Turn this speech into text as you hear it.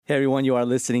Hey everyone, you are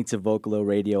listening to Vocalo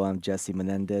Radio. I'm Jesse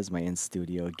Menendez. My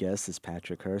in-studio guest is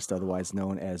Patrick Hurst, otherwise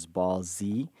known as Ball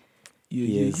Z.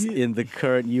 He is in the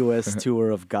current U.S.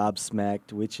 tour of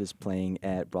Gobsmacked, which is playing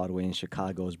at Broadway in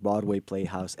Chicago's Broadway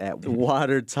Playhouse at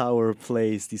Water Tower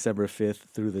Place, December 5th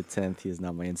through the 10th. He is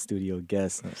now my in-studio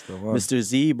guest. That's the one. Mr.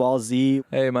 Z, Ball Z.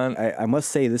 Hey, man. I must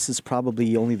say, this is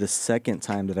probably only the second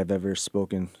time that I've ever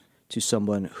spoken to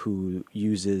someone who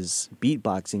uses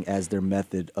beatboxing as their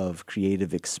method of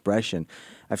creative expression.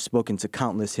 I've spoken to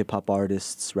countless hip-hop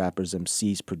artists, rappers,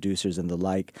 MCs, producers, and the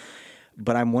like.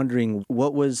 But I'm wondering,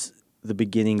 what was the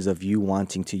beginnings of you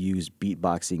wanting to use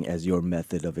beatboxing as your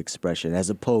method of expression, as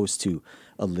opposed to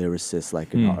a lyricist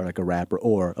like a rapper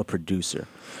or a producer?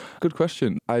 Good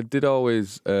question. I did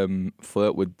always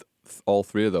flirt with all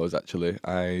three of those, actually.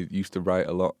 I used to write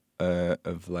a lot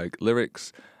of like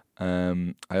lyrics.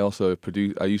 I used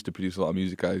to produce a lot of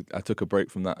music. I took a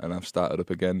break from that and I've started up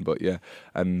again. But yeah,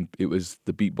 and it was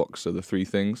the beatbox, so the three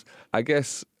things. I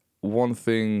guess one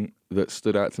thing that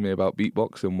stood out to me about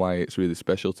beatbox and why it's really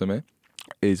special to me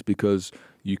is because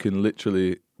you can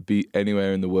literally be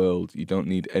anywhere in the world. You don't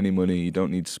need any money. You don't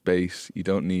need space. You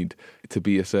don't need to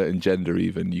be a certain gender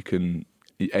even.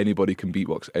 Anybody can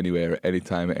beatbox anywhere, at any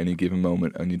time, at any given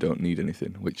moment, and you don't need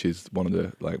anything, which is one of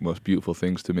the most beautiful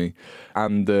things to me.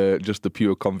 And just the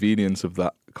pure convenience of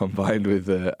that, combined with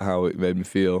how it made me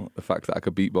feel, the fact that I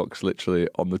could beatbox literally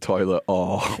on the toilet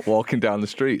or walking down the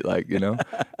street,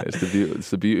 it's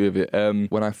the beauty of it.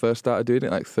 When I first started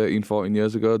doing it, 13, 14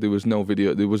 years ago, there was no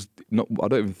video. I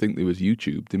don't even think there was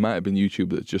YouTube. There might have been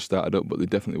YouTube that just started up, but there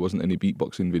definitely wasn't any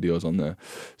beatboxing videos on there.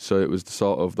 So it was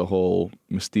the whole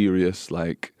mysterious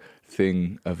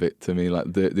thing of it to me.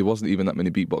 There wasn't even that many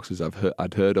beatboxers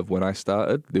I'd heard of when I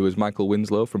started. There was Michael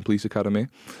Winslow from Police Academy,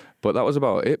 but that was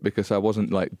about it, because I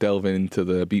wasn't delving into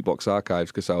the beatbox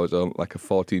archives, because I was a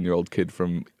 14-year-old kid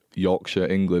from Yorkshire,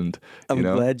 England. I'm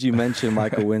glad you mentioned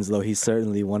Michael Winslow. He's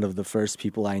certainly one of the first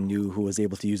people I knew who was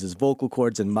able to use his vocal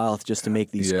cords and mouth just to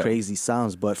make these crazy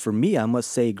sounds. But for me, I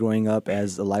must say, growing up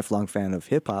as a lifelong fan of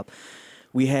hip-hop,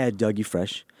 we had Dougie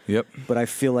Fresh. Yep. But I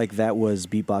feel like that was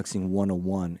beatboxing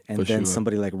 101. And then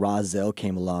somebody like Rozelle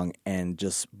came along and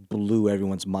just blew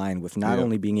everyone's mind with not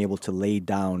only being able to lay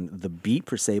down the beat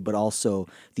per se, but also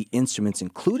the instruments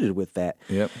included with that.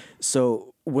 Yep.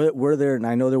 So were there, and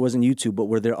I know there wasn't YouTube, but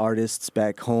were there artists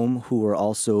back home who were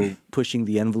also pushing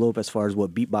the envelope as far as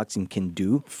what beatboxing can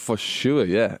do? For sure,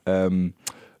 yeah.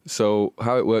 So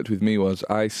how it worked with me was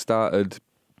I started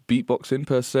beatboxing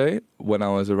per se when I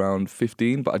was around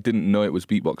 15, but I didn't know it was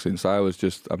beatboxing. So I was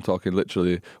I'm talking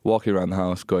literally walking around the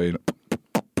house going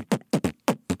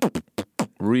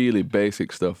really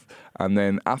basic stuff. And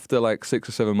then after 6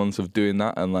 or 7 months of doing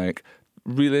that and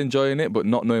really enjoying it, but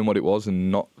not knowing what it was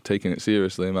and not taking it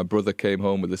seriously, my brother came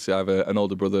home with this. I have an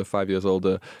older brother, 5 years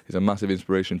older. He's a massive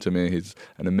inspiration to me. He's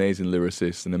an amazing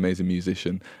lyricist, an amazing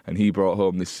musician, and he brought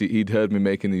home this. He'd heard me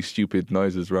making these stupid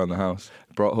noises around the house.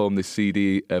 Brought home this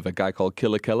CD of a guy called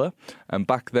Killer Keller, and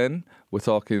back then we're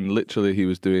talking literally he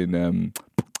was doing.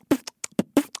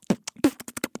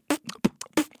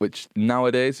 Which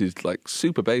nowadays is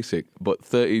super basic, but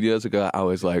 13 years ago I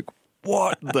was like,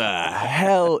 what the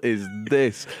hell is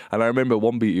this? And I remember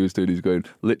one beat he was doing, he's going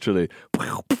literally.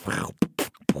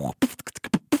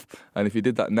 And if you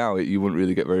did that now, you wouldn't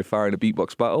really get very far in a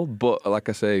beatbox battle. But like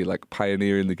I say,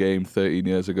 pioneering the game 13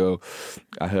 years ago,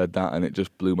 I heard that and it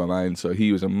just blew my mind. So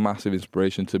he was a massive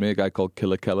inspiration to me, a guy called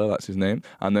Killer Keller, that's his name.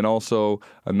 And then also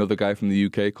another guy from the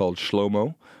UK called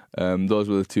Shlomo. Those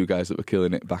were the two guys that were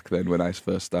killing it back then when I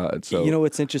first started. So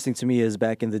what's interesting to me is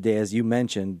back in the day, as you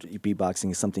mentioned,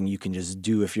 beatboxing is something you can just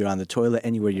do if you're on the toilet,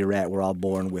 anywhere you're at. We're all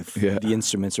born with the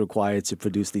instruments required to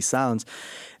produce these sounds.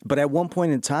 But at one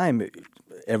point in time,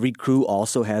 every crew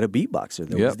also had a beatboxer.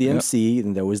 There was the MC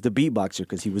and there was the beatboxer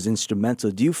because he was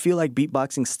instrumental. Do you feel like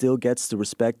beatboxing still gets the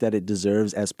respect that it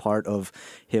deserves as part of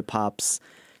hip-hop's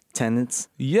tenets?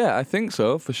 Yeah, I think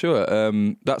so, for sure.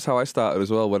 That's how I started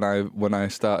as well. When I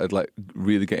started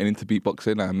really getting into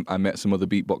beatboxing, I met some other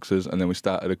beatboxers, and then we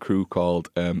started a crew called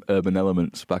Urban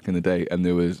Elements back in the day. And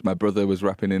there was my brother was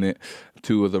rapping in it,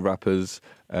 2 other rappers,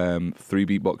 3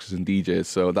 beatboxers and DJs.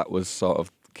 So that was sort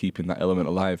of keeping that element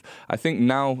alive. I think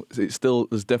now there's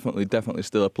definitely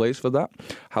still a place for that.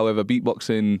 However,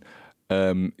 beatboxing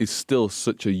is still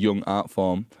such a young art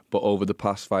form, but over the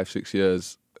past 5-6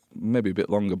 years, maybe a bit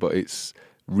longer, but it's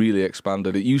really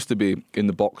expanded. It used to be in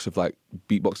the box of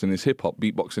beatboxing is hip hop.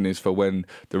 Beatboxing is for when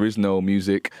there is no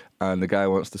music and the guy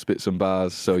wants to spit some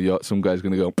bars, so some guy's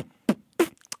going to go.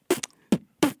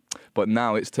 But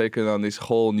now it's taken on this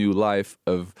whole new life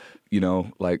of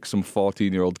like some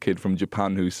 14-year-old kid from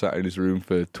Japan who sat in his room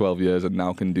for 12 years and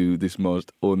now can do this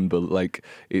most like,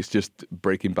 it's just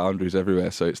breaking boundaries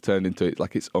everywhere. So it's turned into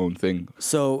like its own thing.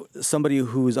 So somebody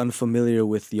who's unfamiliar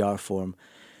with the art form,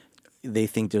 they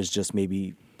think there's just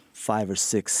maybe 5 or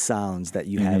 6 sounds that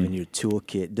you have in your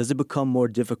toolkit. Does it become more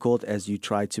difficult as you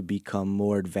try to become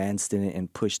more advanced in it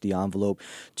and push the envelope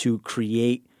to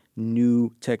create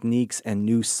new techniques and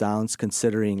new sounds,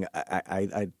 considering,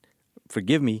 I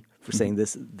forgive me for saying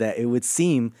this, that it would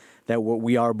seem that what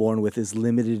we are born with is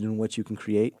limited in what you can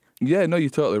create? Yeah, no, you're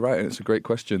totally right, and it's a great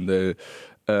question.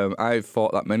 I've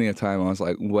thought that many a time. I was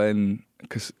like,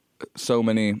 because so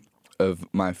many of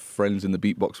my friends in the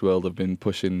beatbox world have been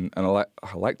pushing, and I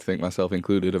like to think myself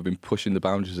included, have been pushing the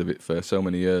boundaries of it for so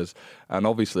many years. And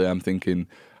obviously I'm thinking,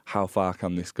 how far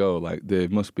can this go? Like, there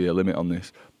must be a limit on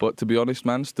this. But to be honest,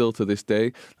 man, still to this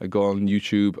day, I go on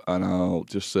YouTube and I'll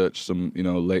just search some,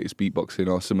 latest beatboxing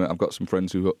or something. I've got some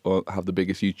friends who have the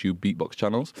biggest YouTube beatbox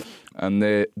channels, and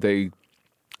they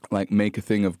like make a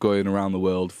thing of going around the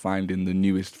world, finding the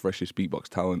newest, freshest beatbox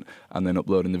talent, and then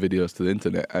uploading the videos to the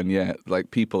internet. And yeah,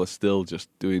 like, people are still just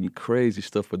doing crazy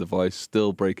stuff with the voice,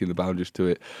 still breaking the boundaries to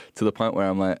it, to the point where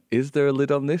I'm like, is there a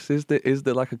lid on this? Is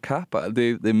there like a cap?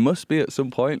 There must be at some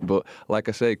point. But like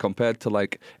I say, compared to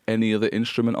like any other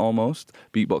instrument almost,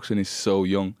 beatboxing is so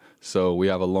young. So we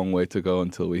have a long way to go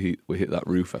until we hit that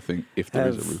roof, I think, if there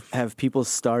is a roof. Have people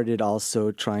started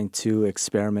also trying to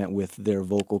experiment with their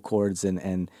vocal cords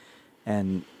and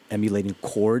emulating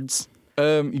chords?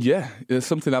 Yeah, it's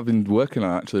something I've been working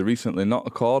on actually recently. Not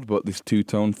a chord, but this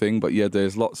two-tone thing. But yeah,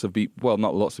 there's lots of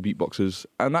not lots of beatboxers,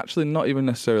 and actually not even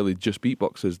necessarily just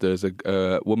beatboxers. There's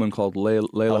a woman called Layla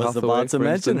Hathaway. I was about to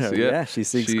mention her. Yeah, she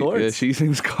sings chords. Yeah, she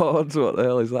sings chords. What the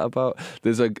hell is that about?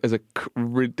 There's a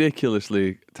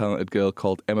ridiculously talented girl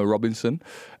called Emma Robinson,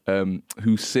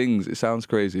 who sings. It sounds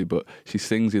crazy, but she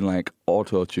sings in like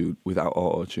auto-tune without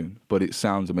auto-tune. But it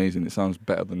sounds amazing. It sounds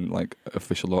better than like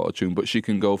official auto-tune. But she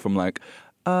can go from like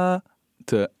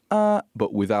to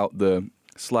but without the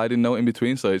sliding note in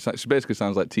between. So she basically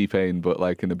sounds like T-Pain, but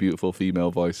like in a beautiful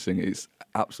female voice singing. It's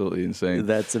absolutely insane.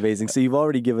 That's amazing. So you've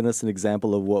already given us an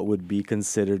example of what would be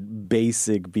considered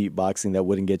basic beatboxing that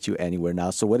wouldn't get you anywhere now.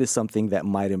 So what is something that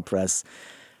might impress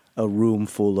a room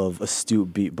full of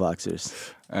astute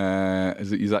beatboxers?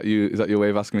 Is that your way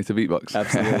of asking me to beatbox?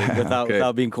 Absolutely.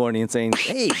 Without being corny and saying,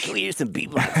 hey, can we hear some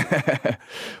beatbox?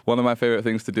 One of my favourite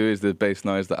things to do is the bass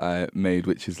noise that I made,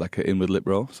 which is like an inward lip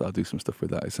roll. So I'll do some stuff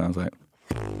with that. It sounds like...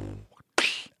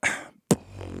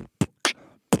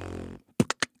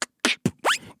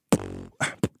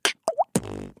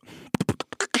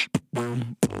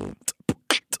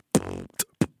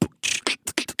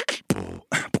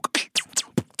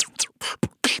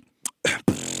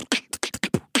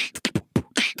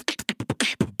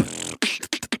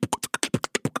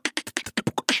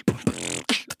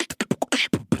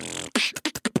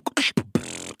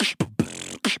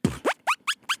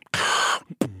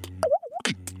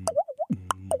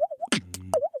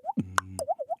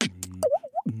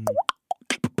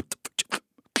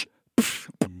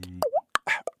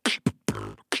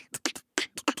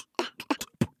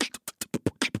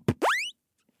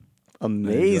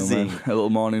 Amazing. A little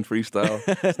morning freestyle.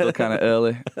 Still kind of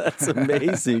early. That's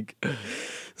amazing.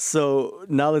 So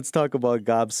now let's talk about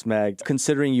Gobsmacked.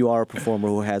 Considering you are a performer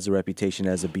who has a reputation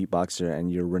as a beatboxer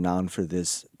and you're renowned for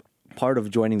this, part of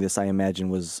joining this, I imagine,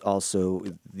 was also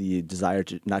the desire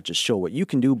to not just show what you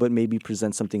can do, but maybe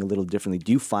present something a little differently.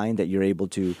 Do you find that you're able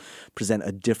to present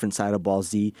a different side of Ball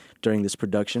Z during this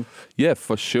production? Yeah,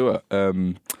 for sure.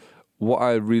 What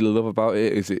I really love about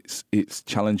it is it's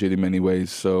challenging in many ways.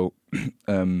 So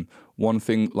one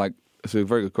thing, like, it's a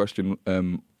very good question.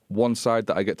 One side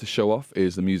that I get to show off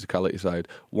is the musicality side.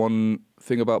 One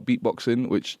thing about beatboxing,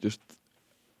 which just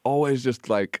always just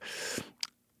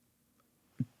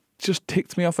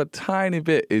ticked me off a tiny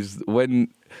bit, is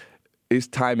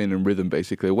timing and rhythm,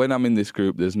 basically. When I'm in this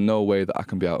group, there's no way that I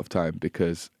can be out of time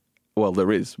because, well,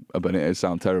 there is, but it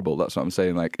sounds terrible. That's what I'm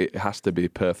saying. Like, it has to be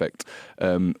perfect.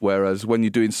 Whereas when you're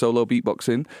doing solo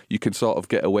beatboxing, you can sort of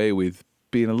get away with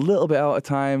being a little bit out of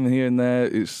time here and there.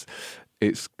 It's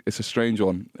a strange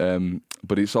one,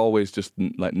 but it's always just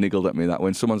like niggled at me that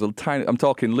when someone's a tiny, I'm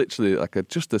talking literally like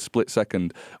just a split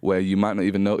second where you might not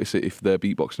even notice it if they're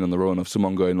beatboxing on their own, of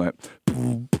someone going like,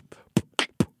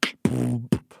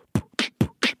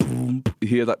 you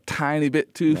hear that tiny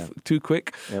bit too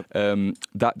quick. Yep.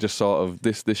 That just sort of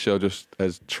this show just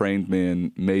has trained me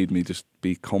and made me just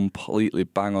be completely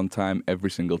bang on time every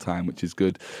single time, which is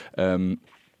good.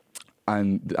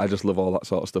 And I just love all that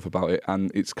sort of stuff about it.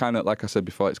 And it's kind of, like I said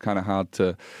before, it's kind of hard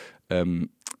to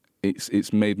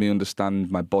it's made me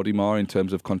understand my body more in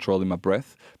terms of controlling my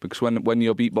breath. Because when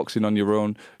you're beatboxing on your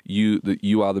own, you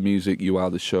are the music, you are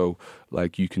the show.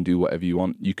 Like, you can do whatever you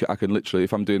want. I can literally,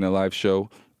 if I'm doing a live show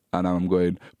and I'm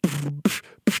going,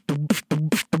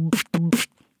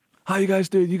 how you guys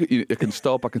doing? I can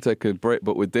stop, I can take a break,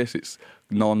 but with this, it's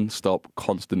non-stop,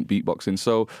 constant beatboxing.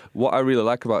 So what I really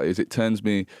like about it is it turns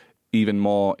me even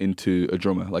more into a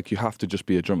drummer. Like, you have to just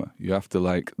be a drummer. You have to,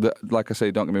 like I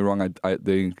say, don't get me wrong,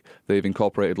 they've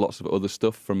incorporated lots of other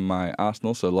stuff from my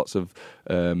arsenal, so lots of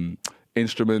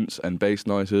instruments and bass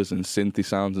noises and synthy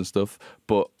sounds and stuff,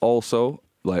 but also,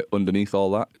 like, underneath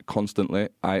all that, constantly,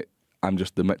 I'm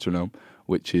just the metronome,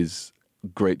 which is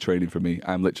great training for me.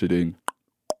 I'm literally doing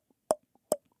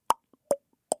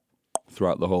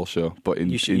throughout the whole show, but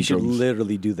you should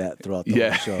literally do that throughout the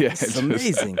whole show. Yeah, it's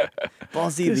amazing.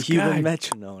 Ballsy, the human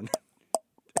metronome.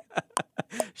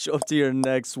 Show up to your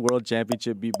next World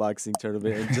Championship beatboxing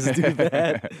tournament and just do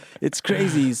that. It's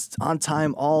crazy. He's on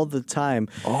time all the time.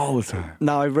 All the time.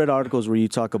 Now, I've read articles where you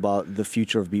talk about the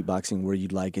future of beatboxing, where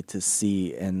you'd like it to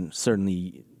see, and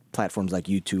certainly platforms like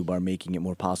YouTube are making it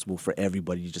more possible for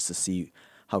everybody just to see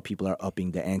how people are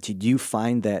upping the ante. Do you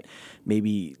find that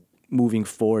maybe moving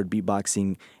forward,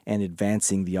 beatboxing and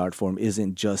advancing the art form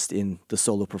isn't just in the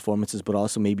solo performances, but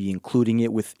also maybe including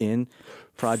it within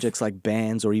projects like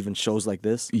bands or even shows like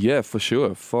this? Yeah, for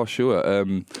sure.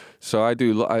 So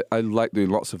I like doing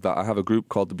lots of that. I have a group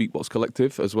called the Beatbox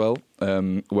Collective as well.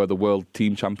 We're the world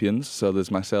team champions. So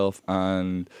there's myself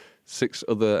and 6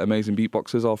 other amazing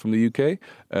beatboxers, all from the UK.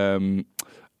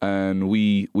 And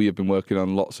we have been working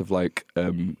on lots of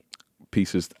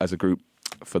pieces as a group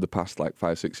for the past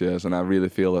 5-6 years, and I really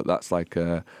feel that that's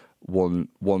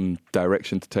one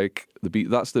direction to take the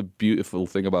beat. That's the beautiful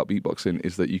thing about beatboxing,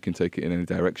 is that you can take it in any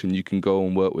direction. You can go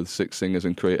and work with 6 singers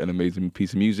and create an amazing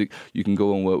piece of music. You can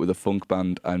go and work with a funk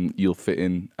band and you'll fit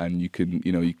in, and you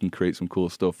can create some cool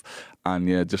stuff. And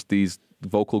yeah, just these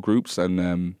vocal groups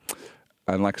and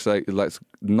like I say,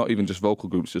 not even just vocal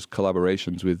groups, just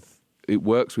collaborations with. It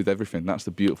works with everything. That's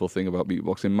the beautiful thing about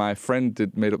beatboxing. My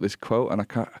friend made up this quote, and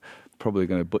probably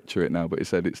going to butcher it now, but he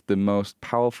said it's the most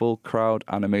powerful crowd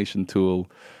animation tool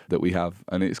that we have.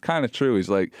 And it's kind of true. It's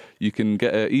like, you can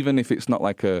get even if it's not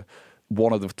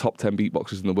one of the top 10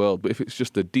 beatboxers in the world, but if it's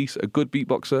just a good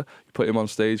beatboxer, you put him on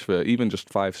stage for even just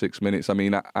 5-6 minutes. I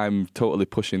mean, I'm totally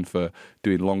pushing for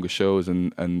doing longer shows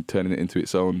and turning it into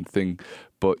its own thing.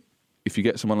 But if you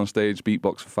get someone on stage,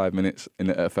 beatbox for 5 minutes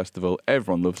at a festival,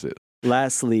 everyone loves it.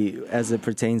 Lastly, as it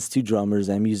pertains to drummers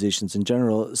and musicians in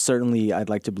general, certainly I'd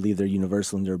like to believe they're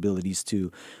universal in their abilities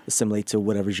to assimilate to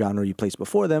whatever genre you place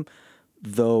before them,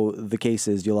 though the case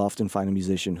is you'll often find a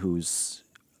musician who's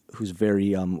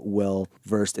very well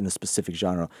versed in a specific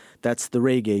genre. That's the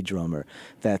reggae drummer.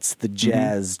 That's the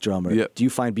jazz drummer. Yep. Do you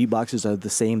find beatboxers are the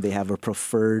same? They have a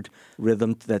preferred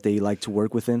rhythm that they like to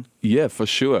work within? Yeah, for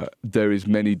sure. There is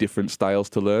many different styles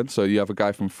to learn. So you have a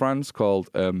guy from France called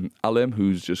Alem,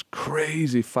 who's just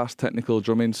crazy fast technical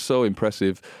drumming, so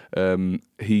impressive.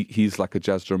 He's like a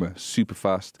jazz drummer, super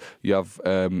fast. You have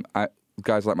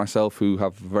guys like myself who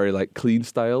have very clean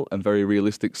style and very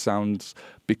realistic sounds,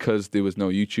 because there was no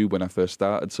YouTube when I first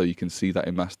started, so you can see that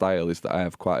in my style is that I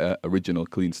have quite an original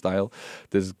clean style.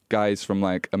 There's guys from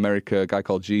America, a guy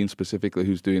called Gene specifically,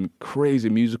 who's doing crazy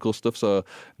musical stuff, so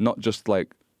not just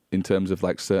in terms of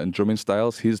certain drumming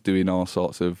styles, he's doing all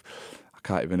sorts of, I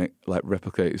can't even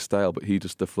replicate his style, but he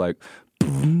does stuff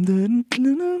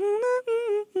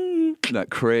that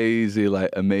crazy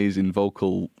amazing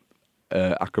vocal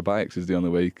acrobatics is the only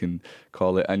way you can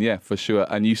call it. And yeah, for sure.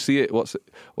 And you see it. What's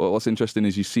interesting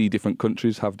is you see different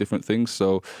countries have different things.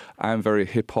 So I'm very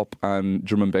hip hop and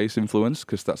drum and bass influenced,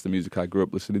 because that's the music I grew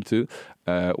up listening to.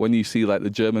 When you see the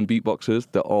German beatboxers,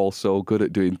 they're all so good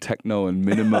at doing techno and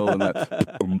minimal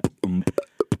and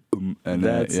and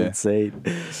that's insane.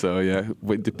 So yeah,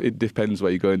 it depends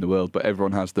where you go in the world, but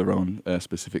everyone has their own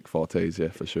specific fortes. Yeah,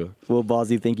 for sure. Well,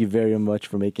 Ballsy, thank you very much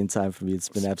for making time for me. It's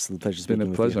been an absolute pleasure speaking with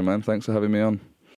you. It's been a pleasure, man. Thanks for having me on.